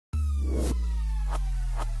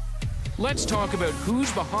Let's talk about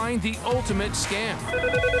who's behind the ultimate scam.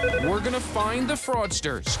 We're gonna find the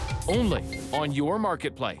fraudsters, only on your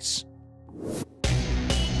marketplace.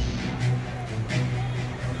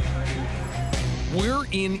 We're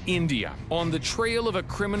in India, on the trail of a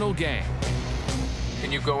criminal gang.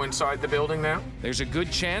 Can you go inside the building now? There's a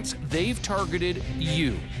good chance they've targeted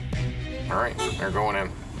you. All right, they're going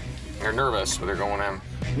in. They're nervous, but they're going in.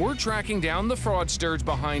 We're tracking down the fraudsters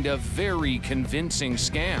behind a very convincing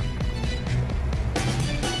scam.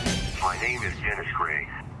 My name is Dennis Gray,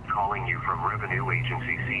 calling you from Revenue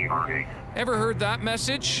Agency CRA. Ever heard that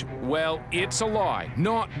message? Well, it's a lie,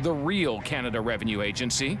 not the real Canada Revenue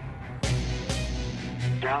Agency.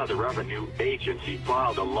 Canada Revenue Agency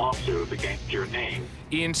filed a lawsuit against your name.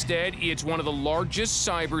 Instead, it's one of the largest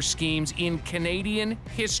cyber schemes in Canadian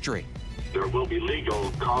history. There will be legal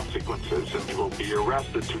consequences and you will be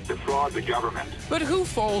arrested to defraud the government. But who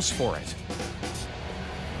falls for it?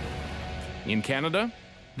 In Canada,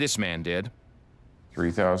 this man did.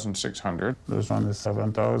 $3,600 This one is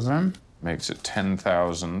 $7,000. makes it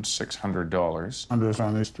 $10,600, And this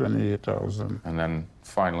one is $28,000. and then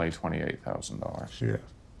finally $28,000. Yes.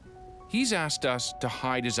 He's asked us to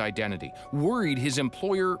hide his identity, worried his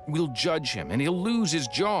employer will judge him and he'll lose his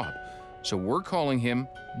job. So we're calling him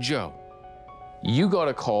Joe. You got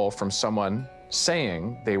a call from someone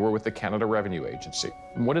saying they were with the Canada Revenue Agency.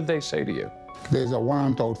 What did they say to you? There's a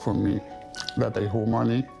warrant out for me that I owe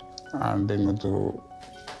money, and they're going to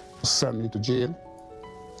send me to jail.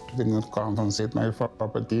 They're going to compensate my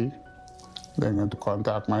property. They're going to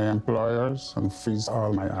contact my employers and freeze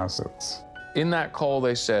all my assets. In that call,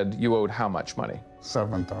 they said you owed how much money?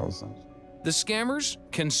 $7,000. The scammers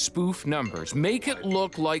can spoof numbers, make it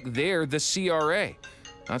look like they're the CRA.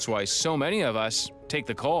 That's why so many of us take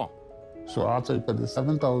the call. So after I put the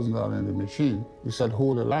 $7,000 in the machine, we said,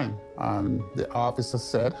 hold the line. And the officer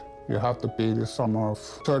said, you have to pay the sum of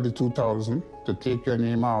 $32,000 to take your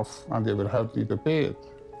name off, and they will help me to pay it.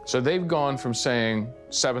 So they've gone from saying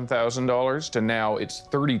 $7,000 to now it's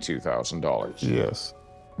 $32,000. Yes.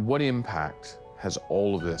 What impact has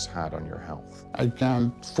all of this had on your health? I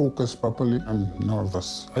can't focus properly. I'm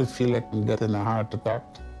nervous. I feel like I'm getting a heart attack.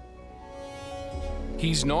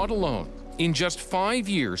 He's not alone. In just 5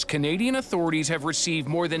 years, Canadian authorities have received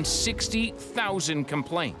more than 60,000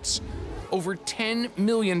 complaints, over $10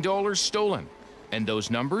 million stolen, and those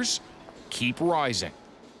numbers keep rising.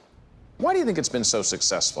 Why do you think it's been so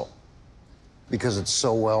successful? Because it's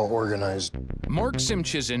so well organized. Mark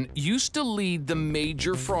Simchison used to lead the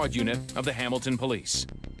major fraud unit of the Hamilton Police.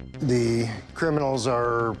 The criminals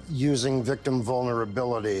are using victim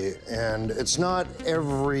vulnerability, and it's not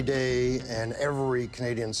every day and every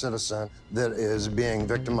Canadian citizen that is being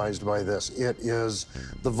victimized by this. It is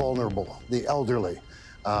the vulnerable, the elderly,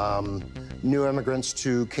 new immigrants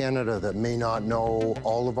to Canada that may not know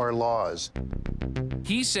all of our laws.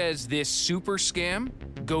 He says this super scam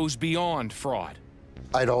goes beyond fraud.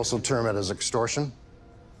 I'd also term it as extortion.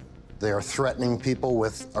 They are threatening people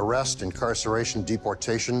with arrest, incarceration,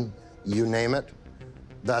 deportation, you name it.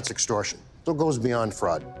 That's extortion. So it goes beyond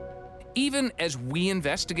fraud. Even as we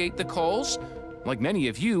investigate the calls, like many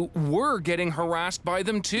of you, we're getting harassed by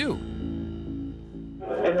them too.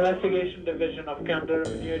 Investigation Division of Canada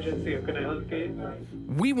Revenue Agency, how can I help you?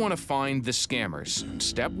 We want to find the scammers.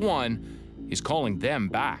 Step one is calling them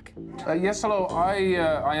back. Yes, hello.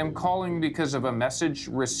 I am calling because of a message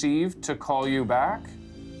received to call you back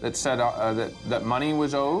that said that money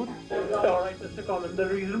was owed. All right, Mr. Collins, the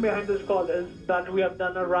reason behind this call is that we have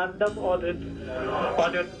done a random audit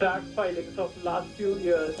on your tax filings of last few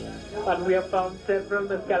years, and we have found several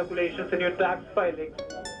miscalculations in your tax filings.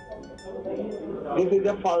 This is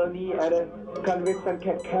a felony, and a conviction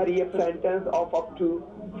can carry a sentence of up to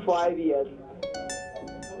 5 years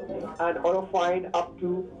and or a fine up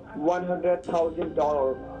to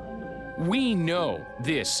 $100,000. We know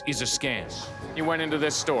this is a scam. You went into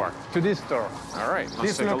this store. To this store. All right, let's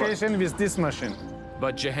This take a look. location with this machine.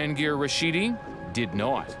 But Jahangir Rashidi did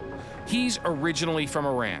not. He's originally from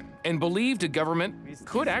Iran and believed a government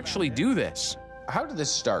could actually do this. How did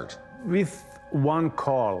this start? With one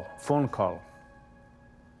call, phone call.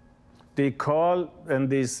 They call and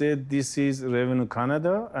they said, this is Revenue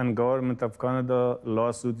Canada and Government of Canada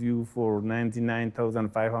lawsuit you for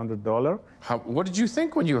 $99,500. What did you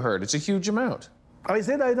think when you heard? It's a huge amount. I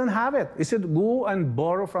said, I don't have it. He said, go and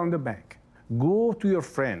borrow from the bank. Go to your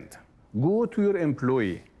friend. Go to your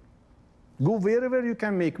employee. Go wherever you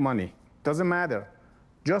can make money. Doesn't matter.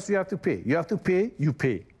 Just you have to pay. You have to pay, you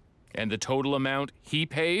pay. And the total amount he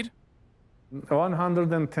paid?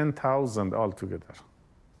 $110,000 altogether.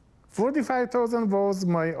 $45,000 was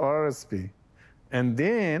my RSP. And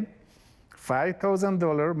then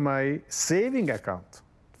 $5,000 my saving account,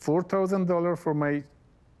 $4,000 for my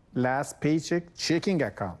last paycheck checking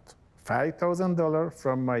account, $5,000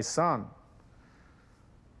 from my son,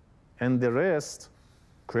 and the rest,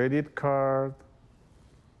 credit card,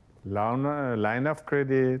 line of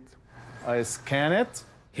credit. I scan it.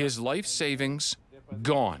 His life savings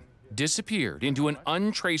gone, disappeared into an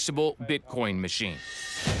untraceable Bitcoin machine.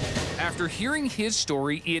 After hearing his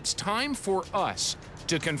story, it's time for us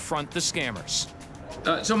to confront the scammers.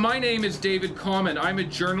 So my name is David Common. I'm a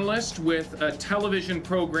journalist with a television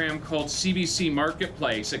program called CBC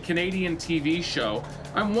Marketplace, a Canadian TV show.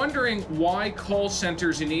 I'm wondering why call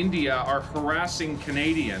centers in India are harassing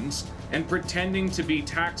Canadians and pretending to be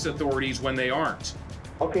tax authorities when they aren't.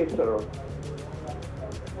 Okay, sir.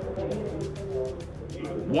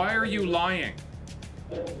 Why are you lying?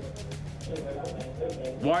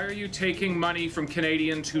 Why are you taking money from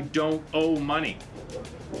Canadians who don't owe money?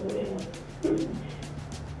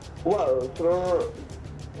 Well, sir,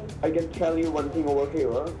 I can tell you one thing over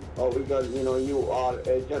here, because, you are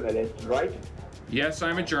a journalist, right? Yes,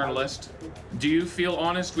 I'm a journalist. Do you feel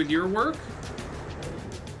honest with your work?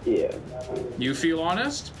 Yeah. You feel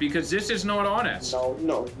honest? Because this is not honest.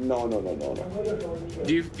 No.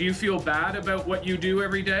 Do you feel bad about what you do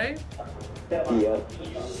every day?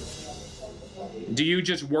 Yes. Do you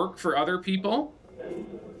just work for other people?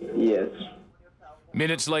 Yes.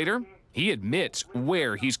 Minutes later, he admits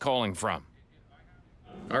where he's calling from.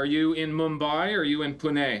 Are you in Mumbai or are you in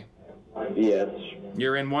Pune? Yes.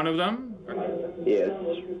 You're in one of them? Yes.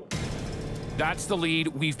 That's the lead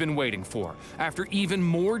we've been waiting for. After even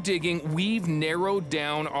more digging, we've narrowed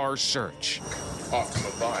down our search. Off to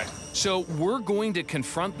Mumbai. So we're going to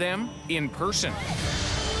confront them in person.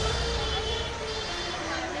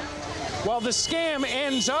 While the scam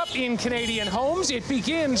ends up in Canadian homes, it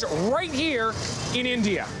begins right here in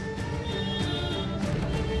India.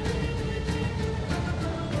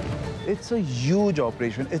 It's a huge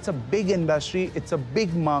operation. It's a big industry. It's a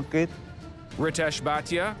big market. Ritesh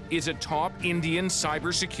Bhatia is a top Indian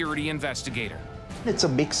cybersecurity investigator. It's a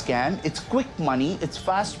big scam. It's quick money. It's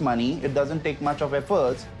fast money. It doesn't take much of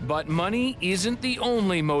efforts. But money isn't the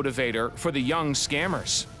only motivator for the young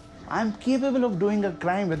scammers. I'm capable of doing a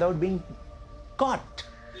crime without being caught.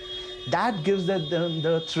 That gives them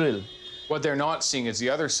the thrill. What they're not seeing is the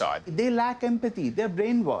other side. They lack empathy. They're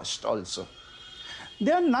brainwashed also.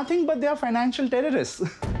 They are nothing but they are financial terrorists.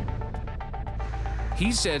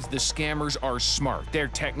 He says the scammers are smart, their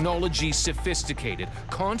technology sophisticated,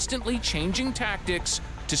 constantly changing tactics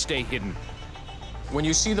to stay hidden. When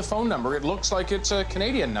you see the phone number, it looks like it's a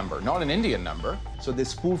Canadian number, not an Indian number. So they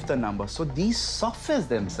spoof the number. So these softwares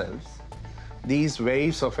themselves, these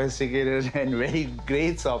very sophisticated and very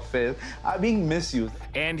great software are being misused.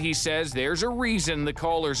 And he says there's a reason the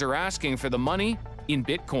callers are asking for the money in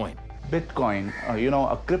Bitcoin. Bitcoin,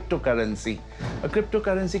 a cryptocurrency. A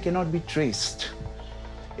cryptocurrency cannot be traced.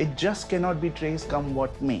 It just cannot be traced come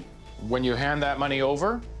what may. When you hand that money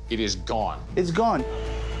over, it is gone. It's gone.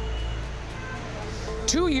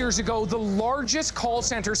 2 years ago, the largest call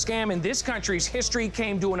center scam in this country's history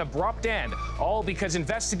came to an abrupt end, all because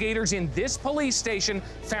investigators in this police station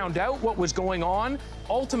found out what was going on,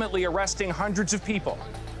 ultimately arresting hundreds of people.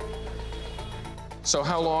 So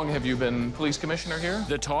how long have you been police commissioner here?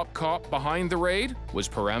 The top cop behind the raid was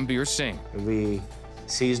Parambir Singh. We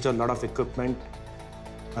seized a lot of equipment,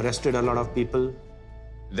 arrested a lot of people.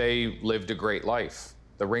 They lived a great life,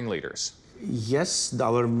 the ringleaders. Yes,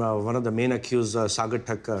 one of the main accused, Sagar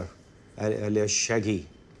Thakkar, alias Shaggy,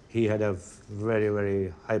 he had a very,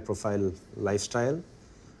 very high-profile lifestyle.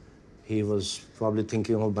 He was probably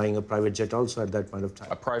thinking of buying a private jet also at that point of time.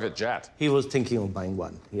 A private jet? He was thinking of buying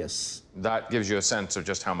one, yes. That gives you a sense of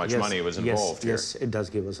just how much money was involved here. Yes, it does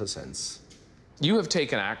give us a sense. You have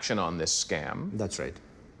taken action on this scam. That's right.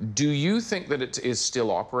 Do you think that it is still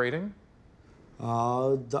operating?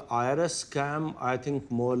 The IRS scam, I think,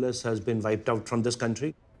 more or less has been wiped out from this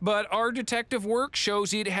country. But our detective work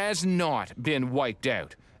shows it has not been wiped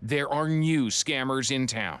out. There are new scammers in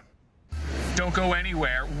town. Don't go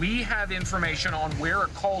anywhere. We have information on where a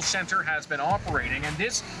call center has been operating, and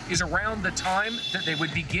this is around the time that they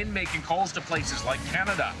would begin making calls to places like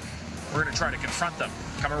Canada. We're going to try to confront them.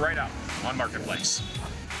 Coming right up on Marketplace.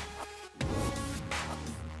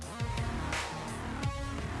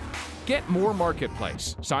 Get more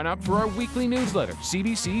Marketplace. Sign up for our weekly newsletter,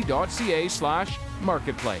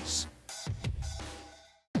 cbc.ca/marketplace.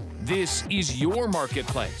 This is your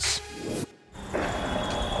Marketplace.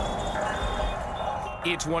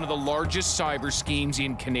 It's one of the largest cyber schemes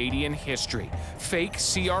in Canadian history. Fake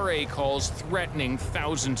CRA calls threatening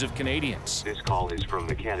thousands of Canadians. This call is from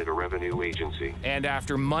the Canada Revenue Agency. And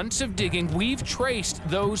after months of digging, we've traced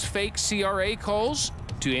those fake CRA calls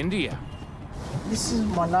to India. This is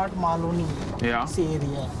Malad Maloni. Yeah? This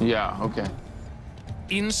area. Yeah, okay.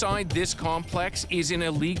 Inside this complex is an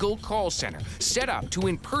illegal call center set up to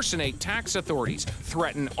impersonate tax authorities,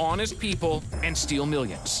 threaten honest people, and steal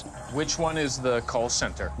millions. Which one is the call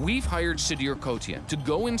center? We've hired Sudhir Kotia to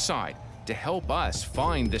go inside to help us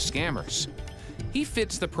find the scammers. He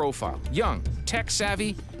fits the profile, young,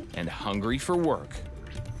 tech-savvy, and hungry for work.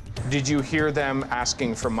 Did you hear them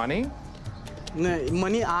asking for money? नहीं,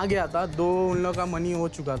 money आ गया था, दो उन लोग का money हो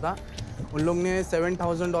चुका था. उन लोग ने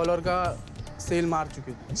 $7,000 का सेल मार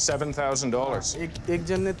चुके थे. $7,000. एक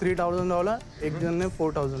जन ने $3,000, एक जन ने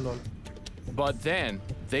 $4,000. But then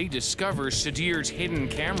they discover Sudhir's hidden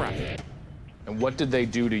camera. And what did they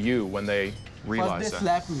do to you when they realized First that? they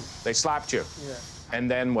slapped me. They slapped you? Yeah.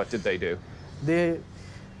 And then what did they do? They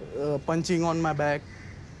punching on my back,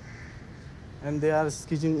 and they are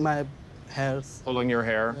sketching my hairs. Pulling your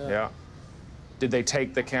hair? Yeah. Did they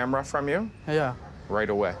take the camera from you? Yeah. Right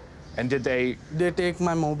away. And did they? They take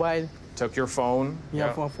my mobile. Took your phone?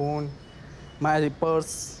 Yeah, my phone, my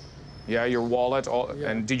purse. Yeah, your wallet.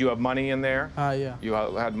 And did you have money in there? Yeah. You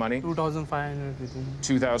had money? 2,500.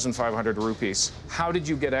 2,500 rupees. How did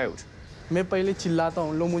you get out? मैं पहले चिल्लाता हूँ,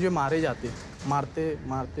 उन लोग मुझे मारे जाते,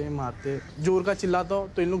 मारते, जोर का चिल्लाता हूँ,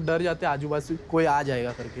 तो इन लोग डर जाते, आजू-बाजू कोई आ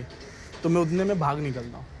जाएगा करके, तो मैं उतने में भाग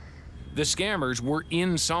निकलता हूँ. The scammers were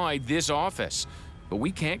inside this office, but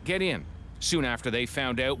we can't get in. Soon after they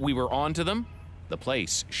found out we were onto them, the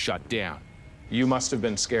place shut down. You must have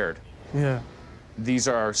been scared. Yeah. These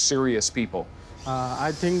are serious people.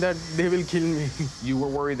 I think that they will kill me. You were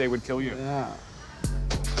worried they would kill you? Yeah.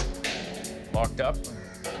 Locked up,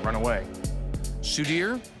 run away.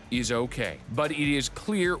 Sudhir is okay, but it is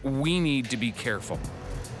clear we need to be careful.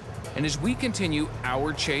 And as we continue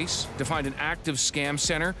our chase to find an active scam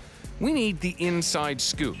center, we need the inside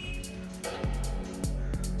scoop.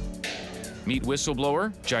 Meet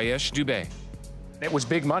whistleblower Jayesh Dubey. It was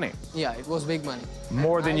big money. Yeah, it was big money.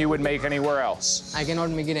 More than you would make anywhere else. I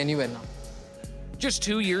cannot make it anywhere now. Just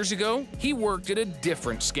 2 years ago, he worked at a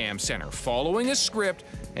different scam center, following a script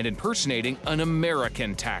and impersonating an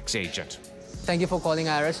American tax agent. Thank you for calling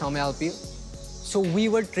IRS. How may I help you? So we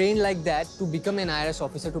were trained like that to become an IRS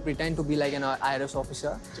officer, to pretend to be like an IRS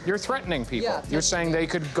officer. You're threatening people. Yeah, you're saying they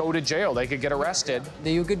could go to jail, they could get arrested.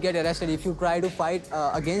 You could get arrested. If you try to fight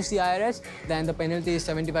against the IRS, then the penalty is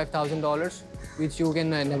 $75,000, which you can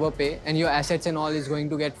never pay, and your assets and all is going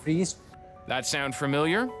to get freezed. That sound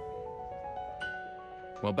familiar?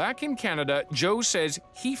 Well, back in Canada, Joe says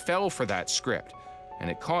he fell for that script, and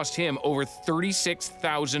it cost him over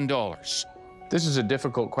 $36,000. This is a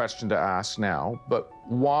difficult question to ask now, but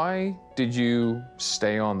why did you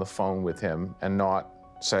stay on the phone with him and not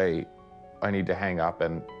say, I need to hang up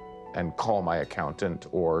and call my accountant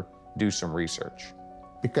or do some research?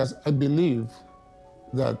 Because I believe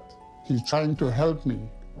that he's trying to help me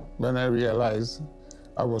when I realized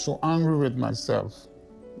I was so angry with myself,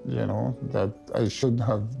 you know, that I should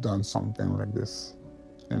have done something like this,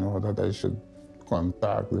 you know, that I should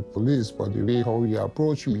contact the police. But the way how he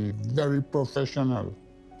approached me, very professional,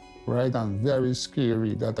 right, and very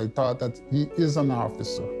scary, that I thought that he is an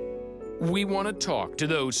officer. We want to talk to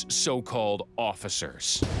those so-called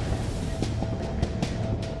officers.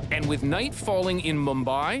 And with night falling in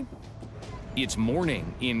Mumbai, it's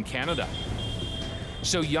morning in Canada.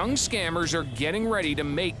 So young scammers are getting ready to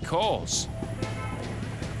make calls.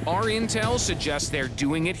 Our intel suggests they're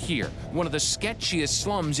doing it here, one of the sketchiest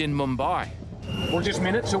slums in Mumbai. We're just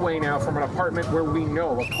minutes away now from an apartment where we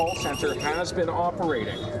know a call center has been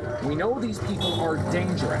operating. We know these people are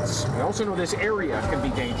dangerous. We also know this area can be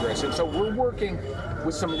dangerous. And so we're working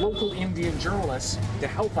with some local Indian journalists to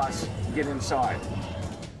help us get inside.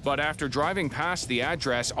 But after driving past the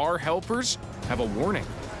address, our helpers have a warning.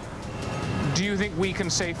 Do you think we can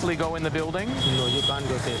safely go in the building? No, you can't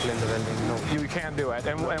go safely in the building, no. You can't do it.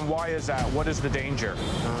 And why is that? What is the danger?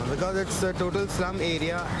 Because it's a total slum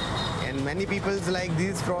area, and many people like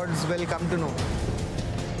these frauds will come to know.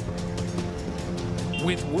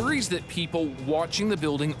 With worries that people watching the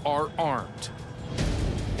building are armed,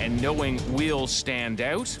 and knowing we'll stand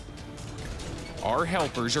out, our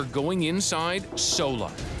helpers are going inside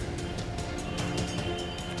solo.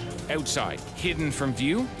 Outside, hidden from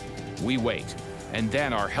view, we wait, and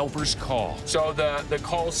then our helpers call. So the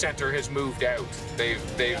call center has moved out. They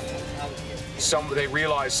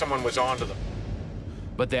realized someone was onto them.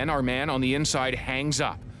 But then our man on the inside hangs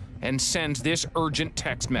up, and sends this urgent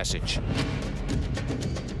text message.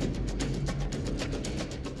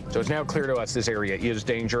 So it's now clear to us this area is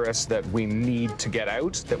dangerous, that we need to get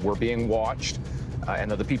out, that we're being watched,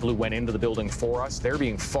 and that the people who went into the building for us, they're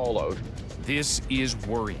being followed. This is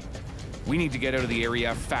worrying. We need to get out of the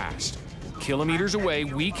area fast. Kilometers away,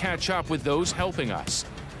 we catch up with those helping us,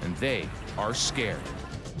 and they are scared.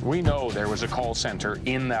 We know there was a call center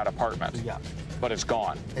in that apartment. Yeah. But it's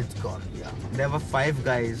gone. It's gone, yeah. There were 5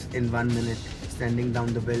 guys in 1 minute standing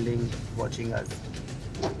down the building watching us.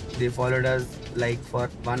 They followed us like for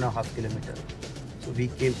 1.5 kilometers. So we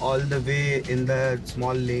came all the way in the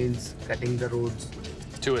small lanes, cutting the roads.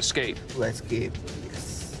 To escape. To escape,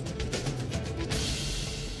 yes.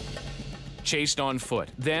 Chased on foot,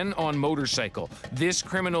 then on motorcycle, this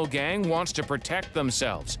criminal gang wants to protect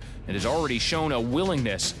themselves and has already shown a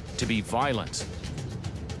willingness to be violent.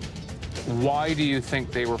 Why do you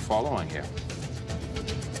think they were following you?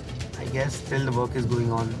 I guess still the work is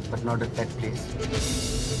going on, but not at that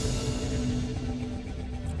place.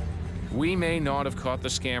 We may not have caught the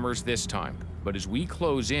scammers this time, but as we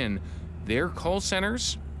close in, their call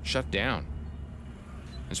centers shut down.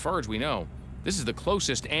 As far as we know, this is the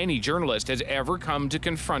closest any journalist has ever come to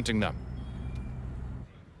confronting them.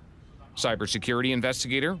 Cybersecurity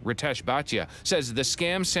investigator Ritesh Bhatia says the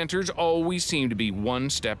scam centers always seem to be one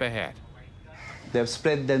step ahead. They've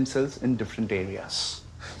spread themselves in different areas,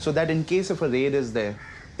 so that in case if a raid is there,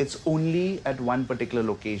 it's only at one particular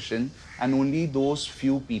location and only those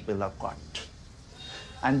few people are caught.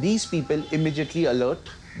 And these people immediately alert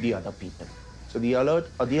the other people. So the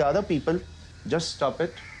other people just stop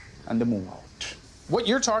it and they move out. What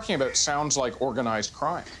you're talking about sounds like organized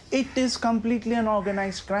crime. It is completely an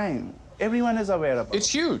organized crime. Everyone is aware of it. It's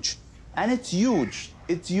huge. And it's huge.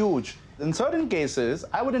 It's huge. In certain cases,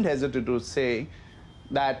 I wouldn't hesitate to say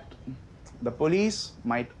that the police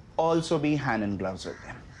might also be hand in gloves with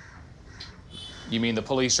them. You mean the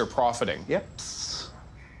police are profiting? Yep.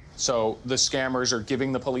 So the scammers are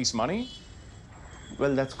giving the police money?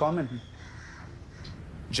 Well, that's common.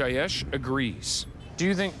 Jayesh agrees. Do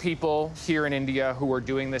you think people here in India who are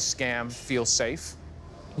doing this scam feel safe?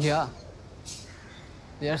 Yeah,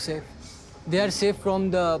 they are safe. They are safe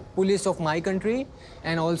from the police of my country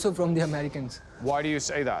and also from the Americans. Why do you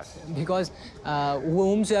say that? Because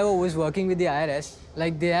whomsoever was working with the IRS,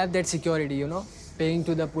 like they have that security, you know, paying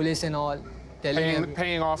to the police and all.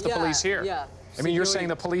 Paying off the police here? Yeah. I mean, you're saying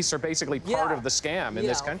the police are basically part of the scam in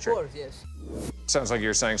this country? Of course, yes. Sounds like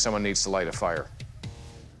you're saying someone needs to light a fire.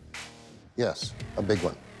 Yes, a big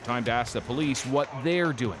one. Time to ask the police what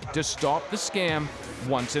they're doing to stop the scam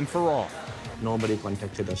once and for all. Nobody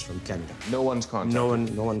contacted us from Canada. No one's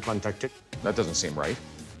contacted? No one contacted. That doesn't seem right.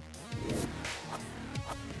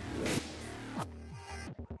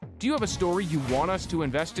 Do you have a story you want us to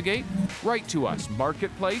investigate? Write to us,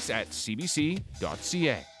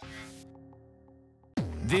 marketplace@cbc.ca.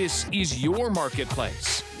 This is your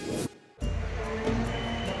marketplace.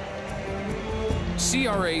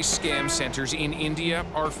 CRA scam centers in India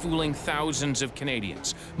are fooling thousands of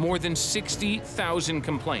Canadians. More than 60,000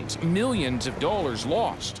 complaints, millions of dollars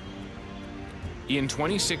lost. In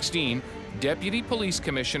 2016, Deputy Police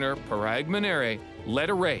Commissioner Parag Manere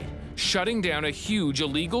led a raid, shutting down a huge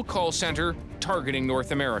illegal call center targeting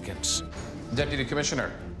North Americans. Deputy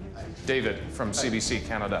Commissioner, David from CBC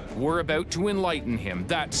Canada. We're about to enlighten him.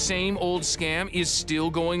 That same old scam is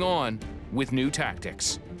still going on with new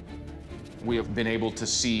tactics. We have been able to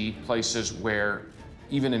see places where,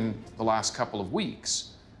 even in the last couple of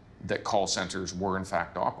weeks, that call centers were in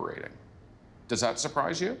fact operating. Does that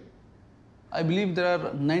surprise you? I believe there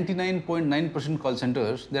are 99.9% call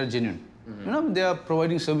centers, they are genuine. You know, they are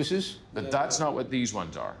providing services. But that's not what these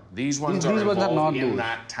ones are. These ones These are ones are involved not in those.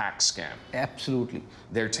 that tax scam. Absolutely.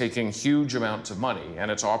 They're taking huge amounts of money and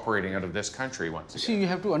it's operating out of this country once again. See, you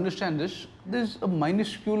have to understand this. There's a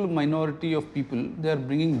minuscule minority of people, they are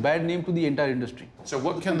bringing bad name to the entire industry. So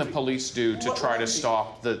what can the police do to try to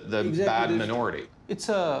stop the bad minority? It's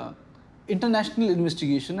a international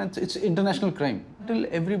investigation and it's international crime. Until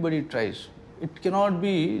everybody tries, it cannot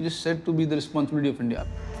be just said to be the responsibility of India.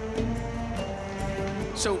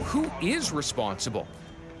 So who is responsible?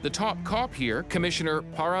 The top cop here, Commissioner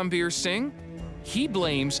Parambir Singh, he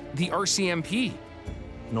blames the RCMP.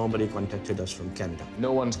 Nobody contacted us from Canada.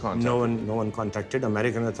 No one's contacted? No one contacted.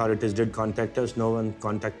 American authorities did contact us. No one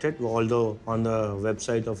contacted. Although on the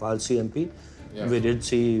website of RCMP, we did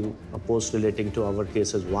see a post relating to our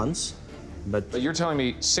cases once. But you're telling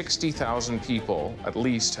me 60,000 people at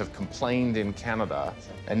least have complained in Canada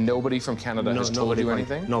and nobody from Canada has told you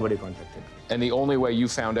anything? Nobody contacted. And the only way you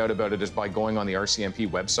found out about it is by going on the RCMP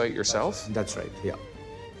website yourself? That's right, yeah.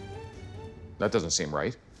 That doesn't seem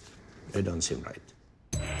right. It doesn't seem right.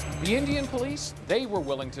 The Indian police, they were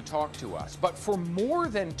willing to talk to us, but for more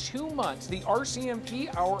than 2 months, the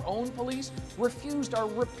RCMP, our own police, refused our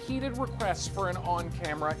repeated requests for an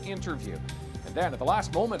on-camera interview. And then at the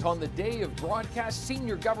last moment on the day of broadcast,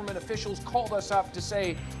 senior government officials called us up to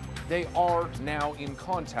say they are now in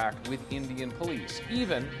contact with Indian police,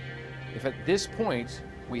 even if at this point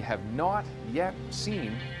we have not yet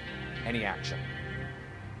seen any action.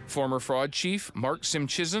 Former fraud chief Mark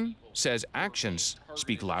Simchison says actions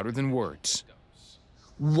speak louder than words.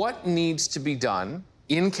 What needs to be done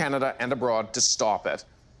in Canada and abroad to stop it?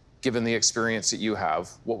 Given the experience that you have,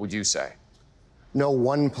 what would you say? No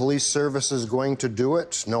one police service is going to do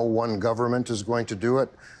it. No one government is going to do it.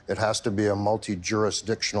 It has to be a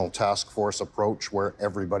multi-jurisdictional task force approach where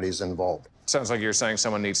everybody's involved. Sounds like you're saying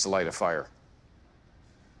someone needs to light a fire.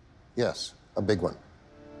 Yes, a big one.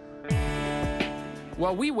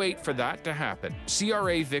 While we wait for that to happen,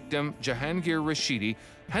 CRA victim Jahangir Rashidi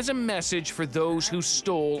has a message for those who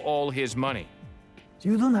stole all his money.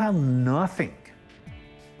 You don't have nothing.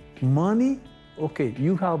 Money? Okay,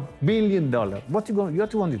 you have $1 billion. What you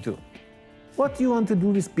want to do? What do you want to do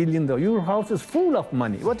with $1 billion? Your house is full of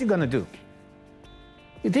money. What are you going to do?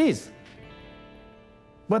 It is.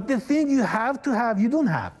 But the thing you have to have, you don't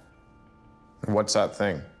have. What's that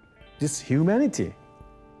thing? This humanity.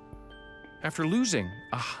 After losing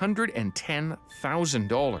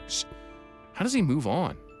 $110,000, how does he move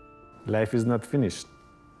on? Life is not finished.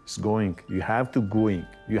 It's going. You have to going.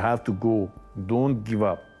 You have to go. Don't give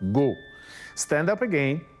up. Go. Stand up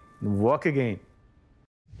again, walk again.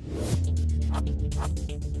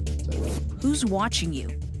 Who's watching you?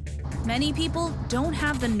 Many people don't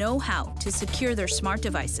have the know-how to secure their smart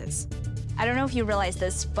devices. I don't know if you realize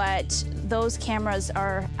this, but those cameras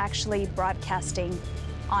are actually broadcasting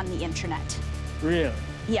on the internet. Really?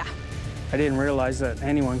 Yeah. I didn't realize that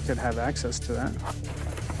anyone could have access to that.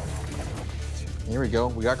 Here we go.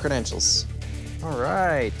 We got credentials. All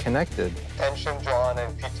right, connected. Attention, John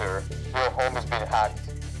and Peter. Your home has been hacked.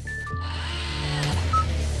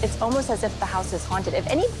 It's almost as if the house is haunted. If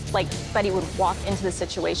anybody would walk into the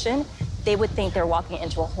situation, they would think they're walking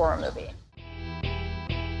into a horror movie.